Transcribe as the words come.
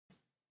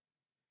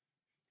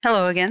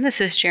Hello again,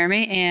 this is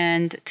Jeremy,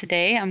 and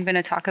today I'm going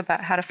to talk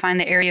about how to find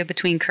the area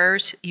between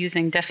curves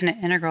using definite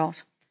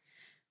integrals.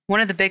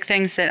 One of the big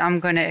things that I'm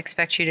going to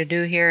expect you to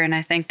do here, and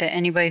I think that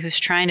anybody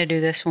who's trying to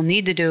do this will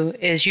need to do,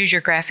 is use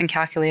your graphing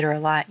calculator a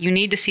lot. You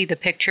need to see the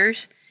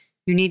pictures.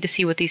 You need to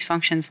see what these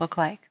functions look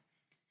like.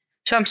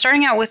 So I'm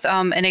starting out with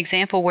an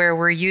example where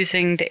we're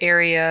using the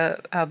area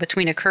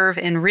between a curve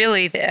and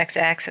really the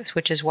x-axis,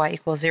 which is y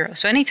equals 0.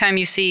 So anytime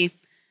you see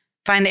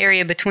find the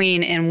area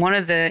between, and one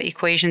of the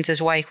equations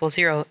is y equals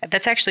 0.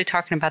 That's actually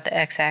talking about the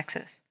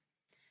x-axis.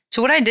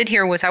 So what I did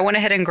here was I went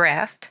ahead and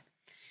graphed.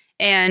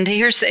 And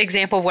here's the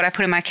example of what I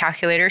put in my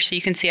calculator. So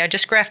you can see I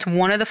just graphed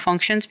one of the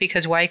functions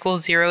because y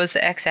equals 0 is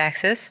the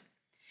x-axis.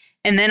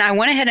 And then I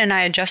went ahead and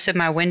I adjusted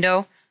my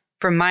window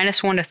from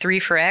 -1 to 3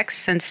 for x,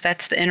 since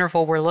that's the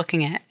interval we're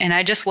looking at. And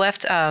I just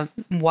left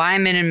y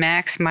min and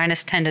max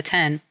 -10 to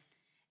 10.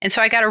 And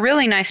so I got a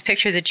really nice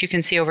picture that you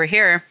can see over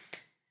here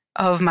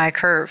of my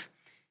curve.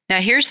 Now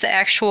here's the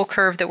actual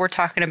curve that we're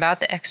talking about,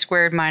 the x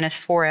squared minus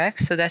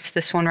 4x, so that's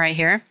this one right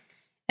here.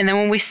 And then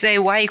when we say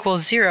y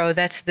equals 0,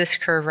 that's this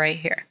curve right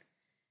here.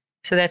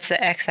 So that's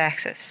the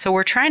x-axis. So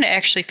we're trying to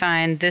actually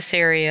find this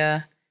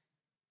area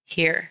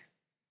here.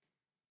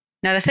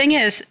 Now the thing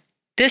is,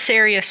 this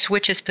area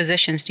switches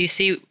positions. Do you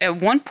see at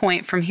one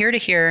point from here to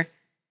here,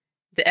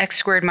 the x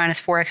squared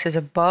minus 4x is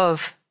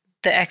above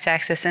the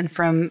x-axis, and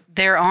from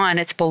there on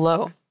it's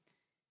below.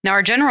 Now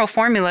our general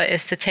formula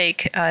is to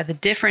take the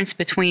difference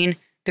between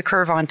the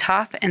curve on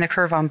top and the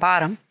curve on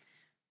bottom.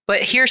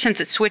 But here, since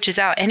it switches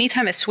out,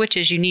 anytime it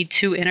switches, you need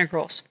two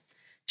integrals.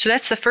 So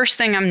that's the first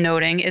thing I'm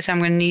noting, is I'm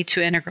going to need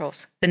two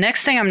integrals. The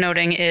next thing I'm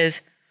noting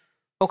is,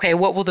 okay,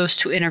 what will those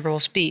two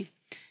integrals be?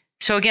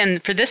 So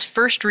again, for this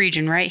first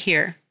region right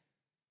here,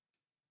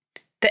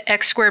 the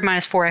x squared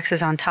minus 4x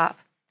is on top.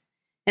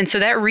 And so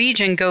that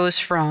region goes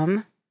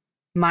from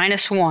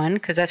 -1,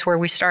 because that's where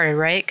we started,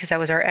 right? Because that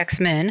was our x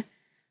min,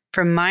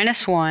 from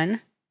 -1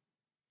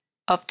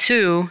 up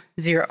to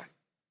 0.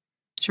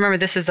 So remember,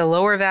 this is the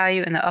lower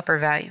value and the upper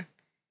value.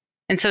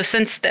 And so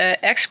since the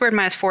x squared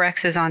minus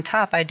 4x is on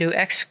top, I do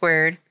x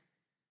squared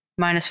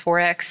minus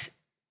 4x,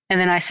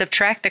 and then I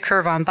subtract the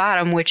curve on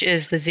bottom, which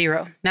is the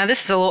 0. Now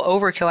this is a little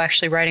overkill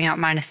actually writing out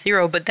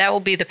 -0, but that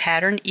will be the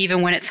pattern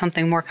even when it's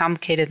something more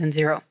complicated than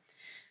 0.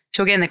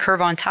 So again, the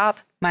curve on top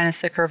minus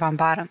the curve on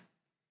bottom.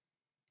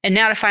 And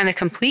now to find the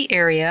complete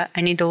area,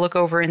 I need to look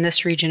over in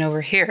this region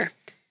over here.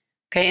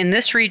 Okay, in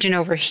this region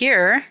over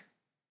here,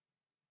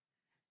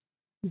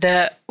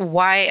 the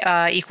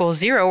y equals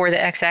 0, or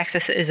the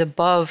x-axis, is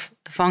above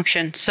the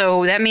function.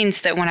 So that means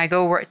that when I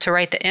go to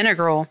write the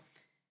integral,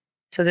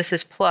 so this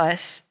is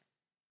plus,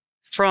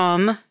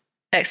 from,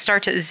 that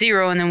starts at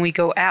 0, and then we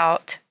go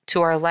out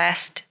to our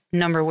last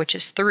number, which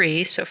is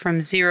 3. So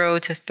from 0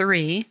 to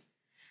 3,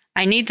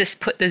 I need to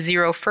put the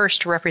 0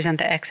 first to represent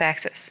the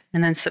x-axis,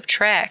 and then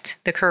subtract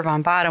the curve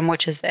on bottom,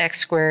 which is the x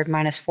squared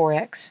minus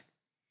 4x,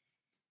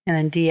 and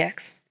then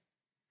dx.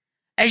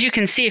 As you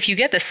can see, if you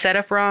get the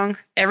setup wrong,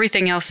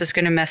 everything else is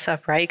going to mess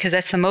up, right? Because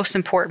that's the most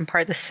important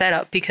part, the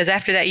setup. Because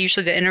after that,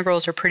 usually the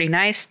integrals are pretty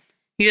nice.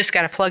 You just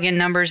got to plug in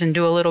numbers and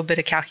do a little bit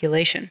of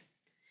calculation.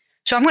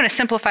 So I'm going to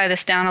simplify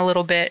this down a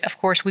little bit. Of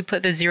course, we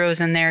put the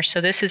zeros in there.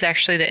 So this is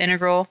actually the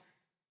integral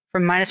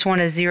from -1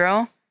 to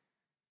 0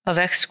 of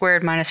x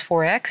squared minus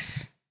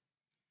 4x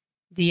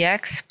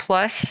dx,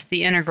 plus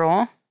the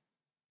integral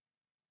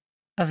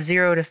of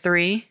 0 to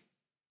 3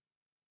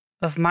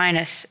 of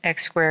minus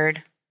x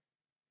squared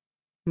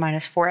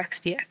minus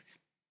 4x dx.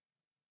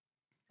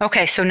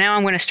 Okay, so now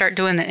I'm going to start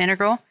doing the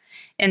integral.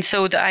 And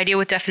so the idea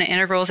with definite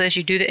integrals is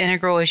you do the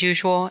integral as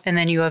usual, and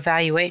then you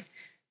evaluate.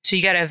 So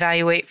you got to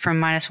evaluate from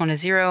 -1 to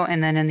 0,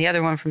 and then in the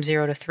other one from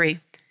 0 to 3.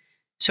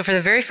 So for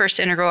the very first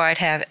integral, I'd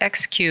have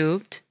x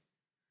cubed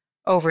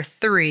over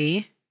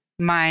 3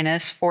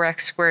 minus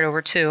 4x squared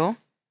over 2.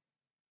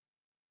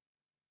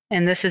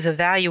 And this is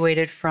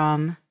evaluated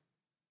from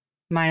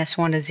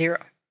 -1 to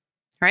 0.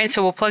 Right?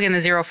 So we'll plug in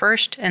the 0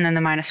 first, and then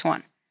the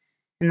 -1.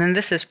 And then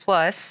this is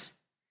plus.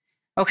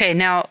 Okay,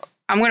 now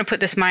I'm going to put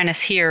this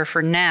minus here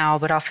for now,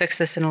 but I'll fix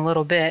this in a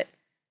little bit.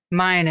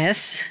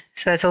 Minus,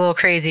 so that's a little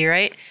crazy,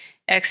 right?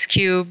 X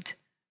cubed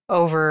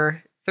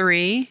over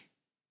 3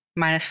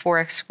 minus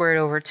 4x squared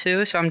over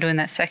 2. So I'm doing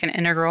that second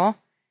integral.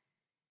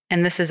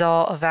 And this is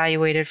all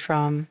evaluated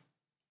from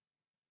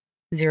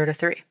 0 to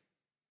 3.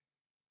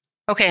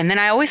 Okay, and then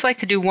I always like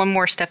to do one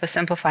more step of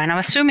simplifying. I'm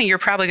assuming you're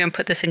probably going to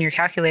put this in your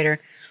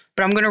calculator,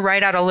 but I'm going to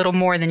write out a little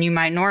more than you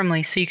might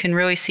normally so you can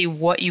really see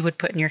what you would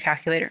put in your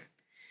calculator.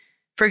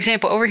 For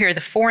example, over here, the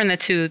 4 and the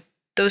 2,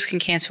 those can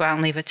cancel out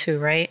and leave a 2,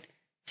 right?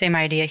 Same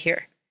idea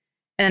here.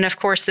 And then, of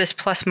course, this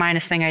plus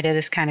minus thing I did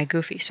is kind of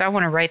goofy. So I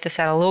want to write this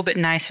out a little bit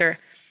nicer.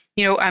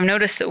 You know, I've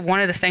noticed that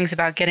one of the things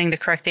about getting the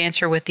correct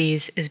answer with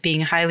these is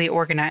being highly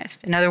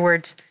organized. In other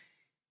words,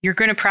 you're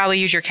going to probably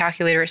use your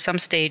calculator at some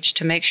stage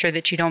to make sure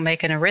that you don't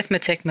make an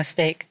arithmetic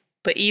mistake.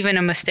 But even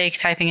a mistake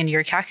typing into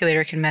your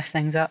calculator can mess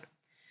things up.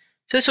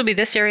 So this will be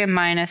this area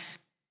minus,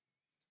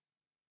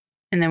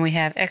 and then we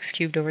have x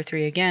cubed over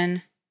 3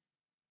 again,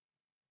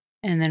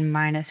 and then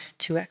minus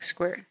 2x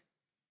squared.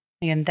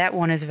 Again, that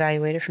one is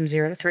evaluated from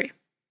 0 to 3.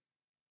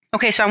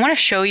 Okay, so I want to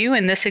show you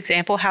in this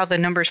example how the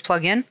numbers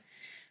plug in.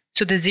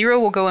 So the 0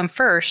 will go in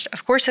first.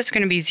 Of course, that's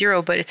going to be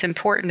 0, but it's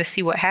important to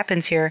see what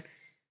happens here.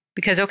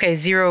 Because, okay,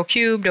 0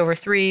 cubed over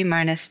 3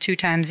 minus 2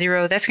 times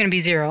 0, that's going to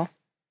be 0.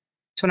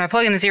 So when I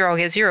plug in the 0, I'll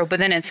get 0, but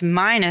then it's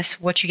minus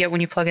what you get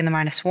when you plug in the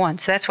minus 1.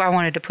 So that's why I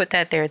wanted to put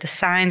that there. The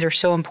signs are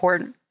so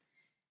important.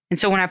 And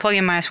so when I plug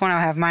in minus 1,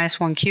 I'll have minus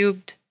 1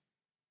 cubed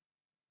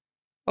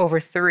over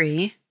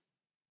 3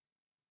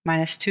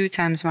 minus 2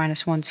 times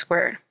minus 1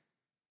 squared.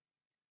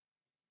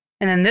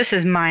 And then this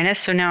is minus,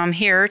 so now I'm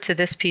here to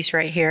this piece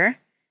right here.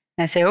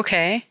 And I say,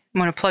 okay, I'm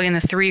going to plug in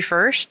the 3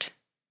 first.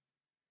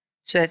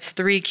 So that's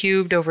 3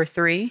 cubed over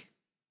 3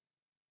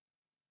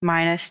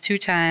 minus 2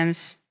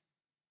 times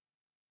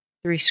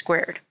 3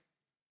 squared.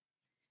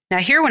 Now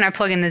here when I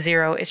plug in the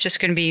 0, it's just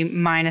going to be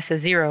minus a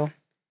 0,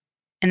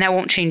 and that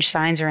won't change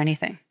signs or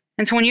anything.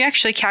 And so when you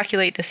actually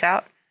calculate this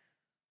out,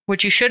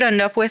 what you should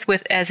end up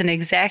with as an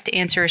exact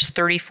answer is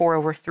 34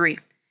 over 3.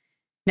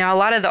 Now a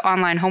lot of the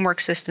online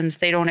homework systems,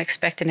 they don't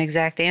expect an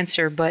exact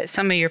answer, but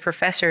some of your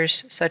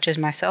professors, such as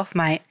myself,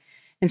 might.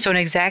 And so an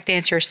exact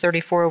answer is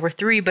 34 over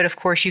 3, but of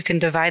course you can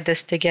divide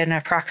this to get an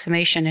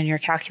approximation in your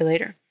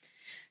calculator.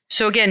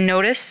 So again,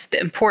 notice the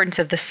importance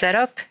of the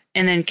setup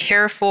and then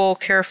careful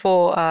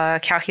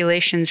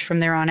calculations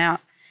from there on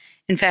out.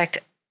 In fact,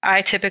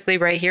 I typically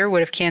right here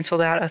would have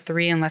canceled out a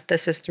 3 and left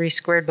this as 3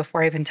 squared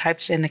before I even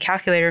typed it in the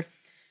calculator.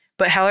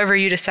 But however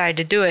you decide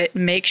to do it,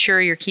 make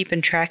sure you're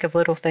keeping track of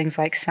little things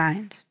like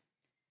signs.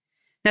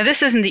 Now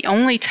this isn't the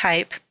only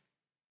type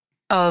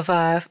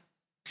of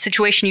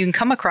situation you can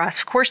come across.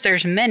 Of course,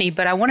 there's many,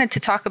 but I wanted to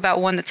talk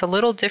about one that's a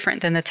little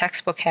different than the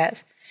textbook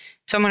has.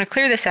 So I'm going to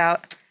clear this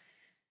out.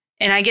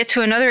 And I get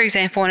to another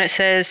example, and it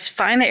says,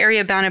 find the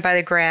area bounded by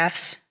the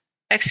graphs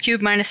x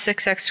cubed minus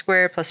 6x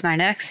squared plus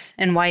 9x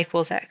and y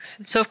equals x.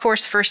 So of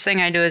course, the first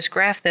thing I do is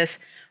graph this.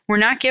 We're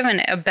not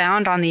given a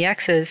bound on the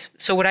x's,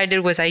 so what I did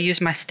was I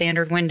used my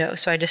standard window.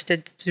 So I just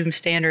did zoom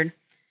standard,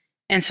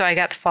 and so I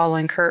got the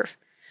following curve.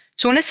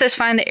 So when it says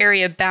find the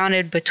area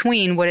bounded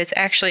between, what it's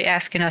actually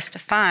asking us to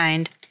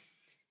find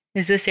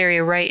is this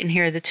area right in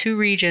here, the two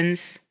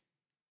regions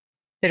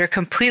that are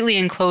completely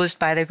enclosed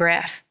by the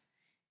graph.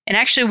 And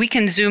actually, we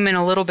can zoom in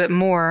a little bit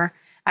more.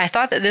 I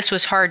thought that this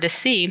was hard to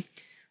see,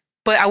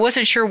 but I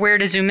wasn't sure where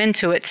to zoom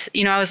into it.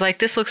 You know, I was like,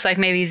 this looks like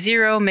maybe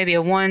 0, maybe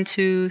a 1,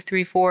 2,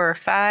 3, 4, or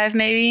 5,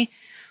 maybe.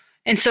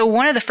 And so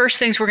one of the first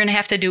things we're going to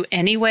have to do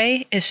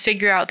anyway is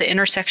figure out the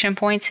intersection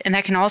points, and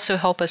that can also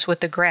help us with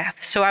the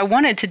graph. So I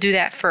wanted to do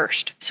that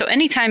first. So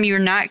anytime you're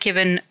not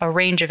given a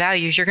range of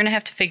values, you're going to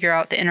have to figure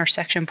out the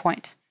intersection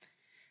points.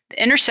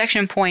 The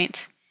intersection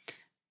points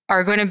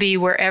are going to be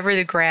wherever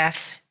the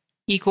graphs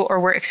equal, or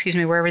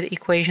wherever the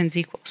equations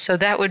equal. So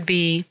that would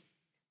be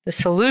the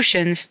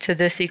solutions to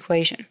this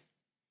equation.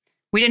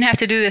 We didn't have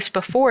to do this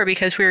before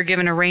because we were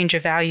given a range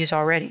of values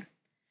already.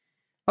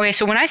 Okay,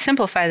 so when I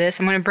simplify this,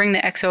 I'm going to bring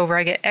the x over.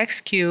 I get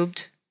x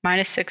cubed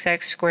minus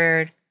 6x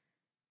squared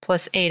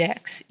plus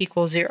 8x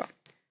equals 0,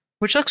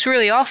 which looks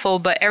really awful,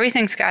 but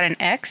everything's got an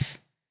x,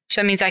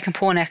 so that means I can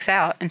pull an x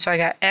out. And so I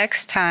got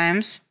x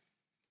times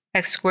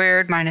x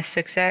squared minus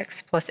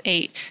 6x plus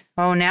 8.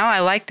 Oh, now I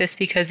like this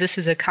because this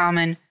is a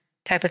common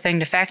type of thing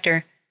to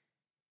factor.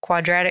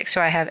 Quadratic, so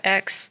I have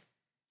x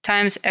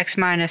times x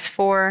minus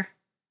 4,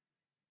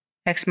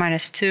 x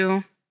minus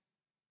 2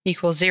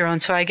 equals 0.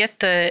 And so I get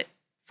the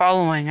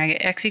following. I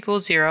get x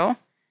equals 0,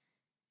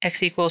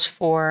 x equals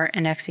 4,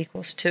 and x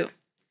equals 2.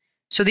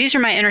 So these are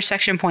my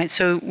intersection points.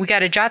 So we got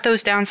to jot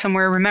those down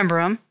somewhere,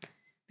 remember them,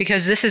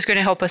 because this is going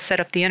to help us set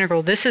up the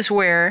integral. This is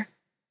where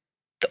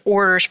the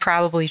order is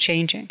probably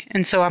changing.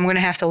 And so I'm going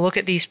to have to look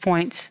at these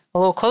points a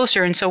little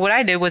closer. And so what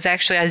I did was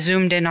actually I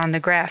zoomed in on the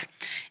graph,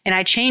 and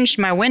I changed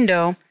my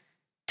window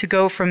to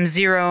go from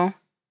 0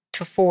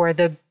 to 4,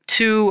 the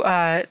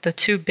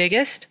two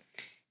biggest.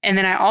 And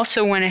then I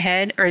also went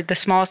ahead, or the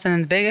smallest and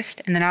then the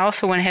biggest, and then I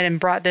also went ahead and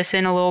brought this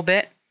in a little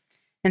bit.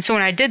 And so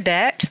when I did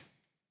that,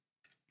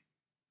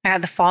 I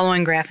had the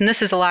following graph, and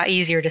this is a lot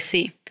easier to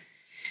see.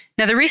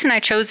 Now the reason I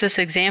chose this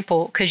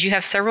example, because you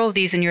have several of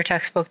these in your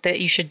textbook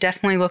that you should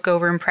definitely look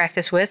over and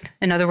practice with.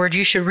 In other words,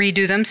 you should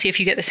redo them, see if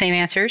you get the same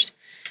answers.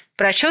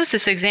 But I chose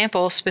this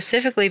example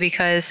specifically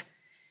because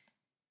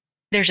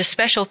there's a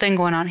special thing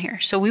going on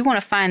here. So we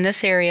want to find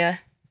this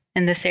area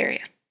and this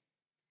area.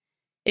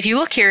 If you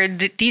look here,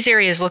 these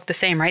areas look the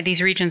same, right?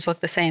 These regions look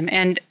the same.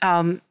 And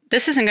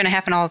this isn't going to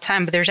happen all the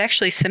time, but there's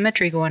actually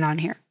symmetry going on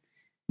here.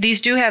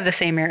 These do have the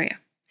same area.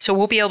 So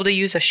we'll be able to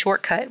use a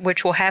shortcut,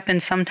 which will happen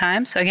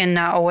sometimes. Again,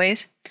 not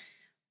always.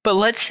 But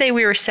let's say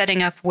we were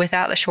setting up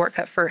without the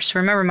shortcut first. So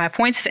remember, my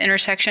points of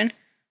intersection,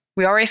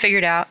 we already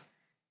figured out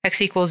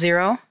x equals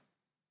 0.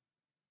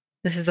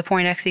 This is the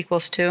point x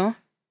equals 2.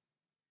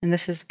 And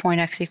this is the point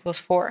x equals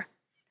 4.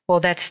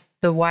 Well, that's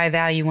the y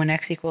value when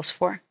x equals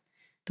 4.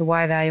 The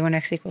y value when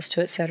x equals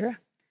 2, etc.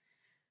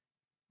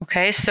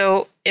 Okay,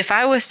 so if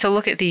I was to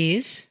look at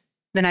these,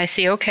 then I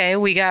see, okay,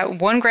 we got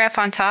one graph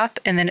on top,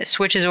 and then it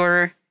switches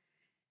order.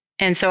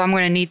 And so I'm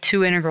going to need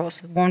two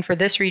integrals, one for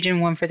this region,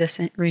 one for this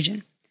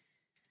region.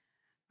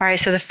 All right,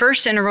 so the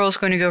first integral is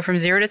going to go from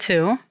 0 to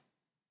 2.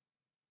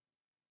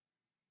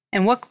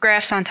 And what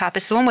graph's on top?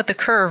 It's the one with the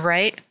curve,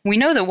 right? We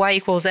know that y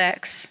equals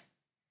x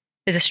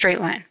is a straight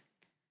line.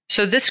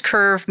 So this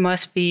curve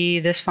must be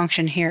this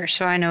function here.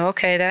 So I know,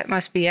 okay, that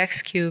must be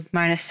x cubed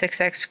minus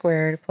 6x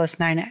squared plus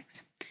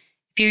 9x.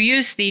 If you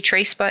use the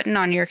trace button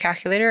on your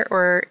calculator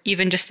or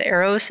even just the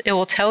arrows, it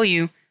will tell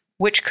you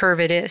which curve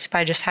it is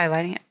by just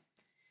highlighting it.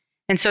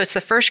 And so it's the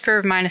first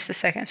curve minus the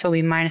second, so it'll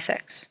be minus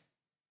x.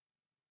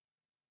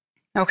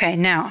 Okay,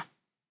 now,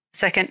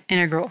 second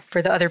integral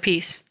for the other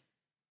piece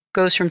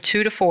goes from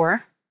 2 to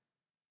 4.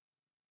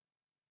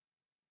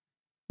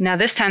 Now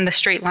this time the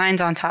straight line's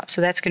on top,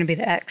 so that's going to be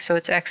the x. So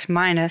it's x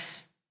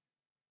minus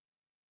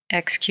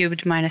x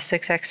cubed minus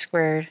 6x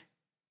squared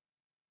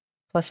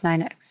plus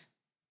 9x.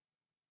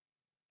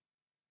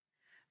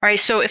 All right,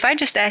 so if I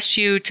just asked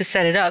you to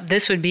set it up,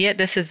 this would be it.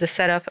 This is the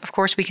setup. Of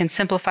course, we can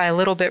simplify a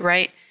little bit,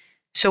 right?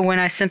 So when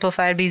I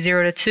simplify, it'd be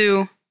 0 to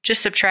 2.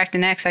 Just subtract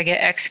an x, I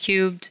get x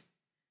cubed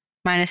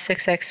minus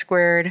 6x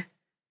squared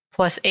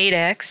plus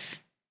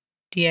 8x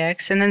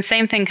dx. And then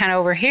same thing kind of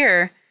over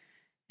here.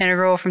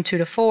 Integral from 2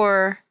 to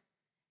 4,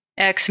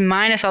 x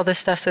minus all this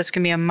stuff, so it's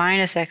going to be a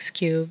minus x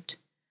cubed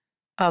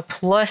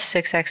plus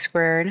 6x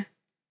squared,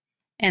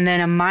 and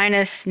then a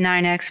minus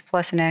 9x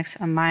plus an x,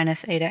 a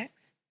minus 8x.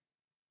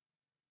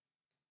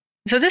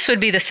 So this would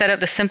be the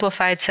setup, the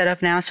simplified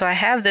setup now. So I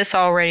have this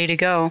all ready to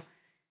go.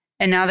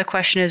 And now the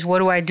question is, what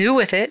do I do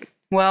with it?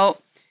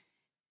 Well,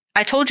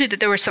 I told you that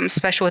there was something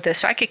special with this.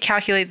 So I could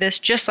calculate this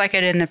just like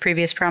I did in the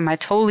previous problem. I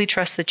totally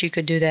trust that you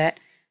could do that.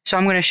 So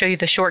I'm going to show you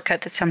the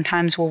shortcut that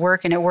sometimes will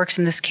work, and it works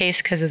in this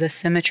case because of the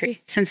symmetry.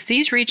 Since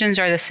these regions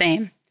are the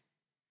same,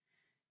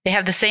 they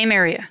have the same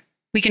area,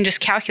 we can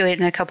just calculate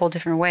in a couple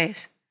different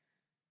ways.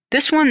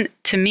 This one,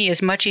 to me, is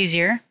much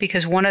easier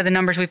because one of the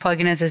numbers we plug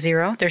in is a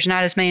 0. There's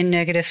not as many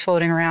negatives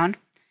floating around.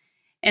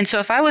 And so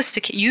if I was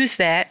to use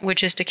that,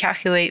 which is to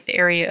calculate the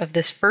area of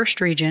this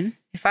first region,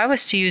 if I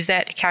was to use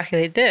that to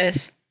calculate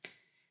this,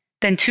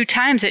 then 2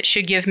 times it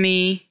should give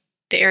me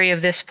the area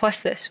of this plus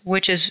this,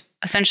 which is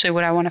essentially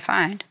what I want to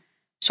find.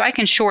 So I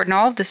can shorten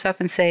all of this up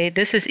and say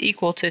this is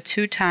equal to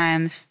 2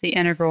 times the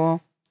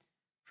integral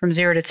from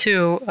 0 to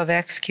 2 of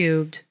x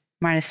cubed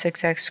minus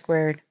 6x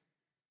squared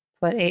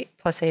plus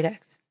 8x.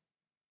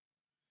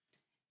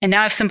 And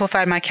now I've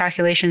simplified my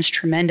calculations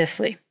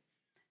tremendously.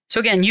 So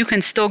again, you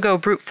can still go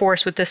brute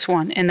force with this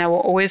one, and that will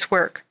always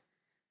work.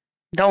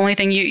 The only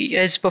thing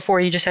is before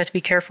you just have to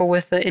be careful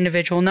with the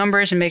individual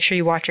numbers and make sure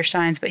you watch your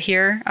signs. But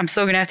here, I'm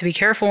still going to have to be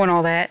careful and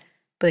all that.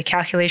 But the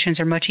calculations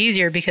are much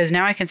easier because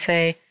now I can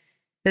say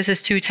this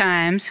is 2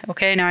 times.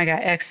 Okay, now I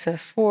got x to the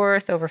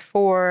 4th over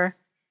 4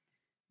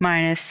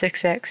 minus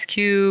 6x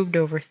cubed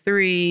over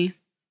 3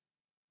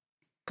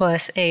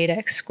 plus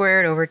 8x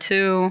squared over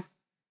 2,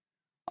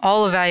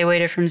 all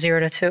evaluated from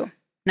 0 to 2.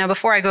 Now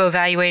before I go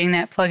evaluating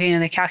that, plugging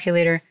in the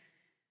calculator,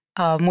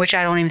 which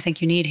I don't even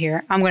think you need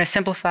here, I'm going to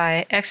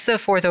simplify x to the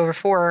 4th over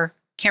 4.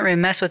 Can't really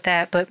mess with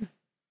that, but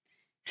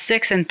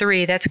 6 and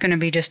 3, that's going to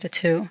be just a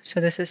 2.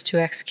 So this is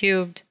 2x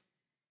cubed.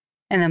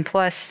 And then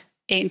plus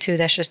 8 and 2,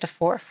 that's just a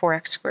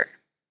 4x squared.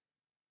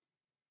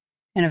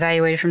 And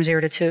evaluated from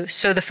 0 to 2.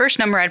 So the first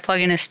number I'd plug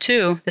in is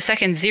 2. The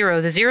second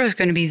 0. The 0 is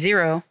going to be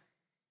 0.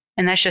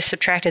 And that's just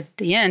subtracted at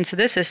the end. So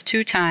this is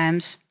 2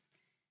 times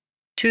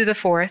 2 to the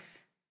 4th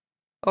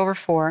over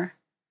 4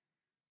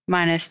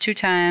 minus 2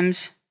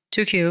 times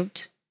 2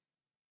 cubed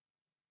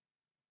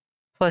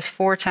plus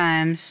 4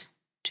 times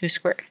 2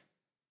 squared.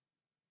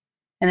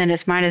 And then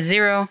it's minus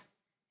 0.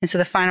 And so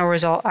the final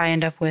result I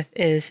end up with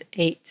is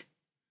 8.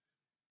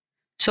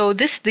 So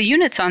the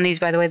units on these,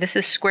 by the way, this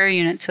is square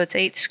units, so it's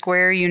 8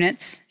 square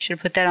units. Should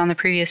have put that on the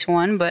previous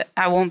one, but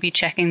I won't be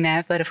checking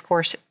that. But of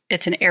course,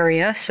 it's an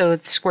area, so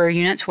it's square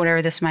units, whatever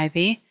this might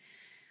be.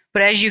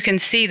 But as you can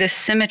see, this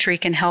symmetry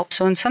can help.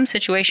 So in some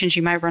situations,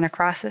 you might run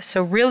across this.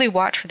 So really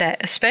watch for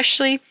that,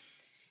 especially,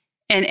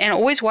 and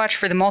always watch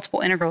for the multiple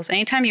integrals.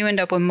 Anytime you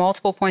end up with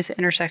multiple points of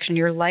intersection,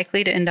 you're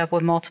likely to end up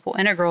with multiple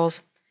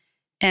integrals.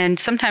 And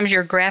sometimes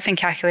your graphing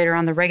calculator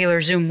on the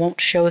regular zoom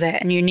won't show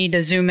that, and you need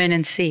to zoom in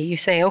and see. You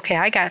say, okay,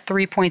 I got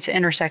 3 points of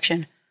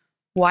intersection.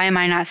 Why am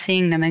I not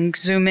seeing them? And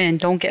zoom in.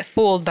 Don't get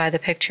fooled by the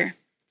picture.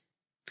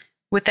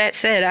 With that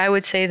said, I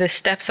would say the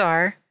steps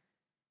are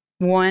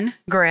 1,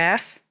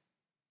 graph.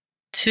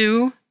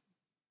 2,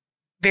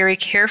 very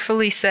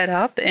carefully set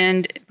up,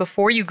 and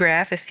before you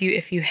graph, if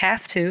you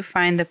have to,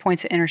 find the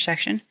points of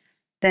intersection.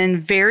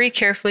 Then very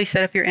carefully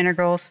set up your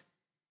integrals.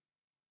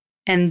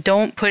 And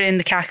don't put in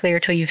the calculator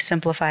till you've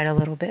simplified a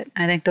little bit.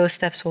 I think those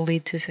steps will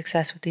lead to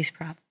success with these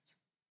problems.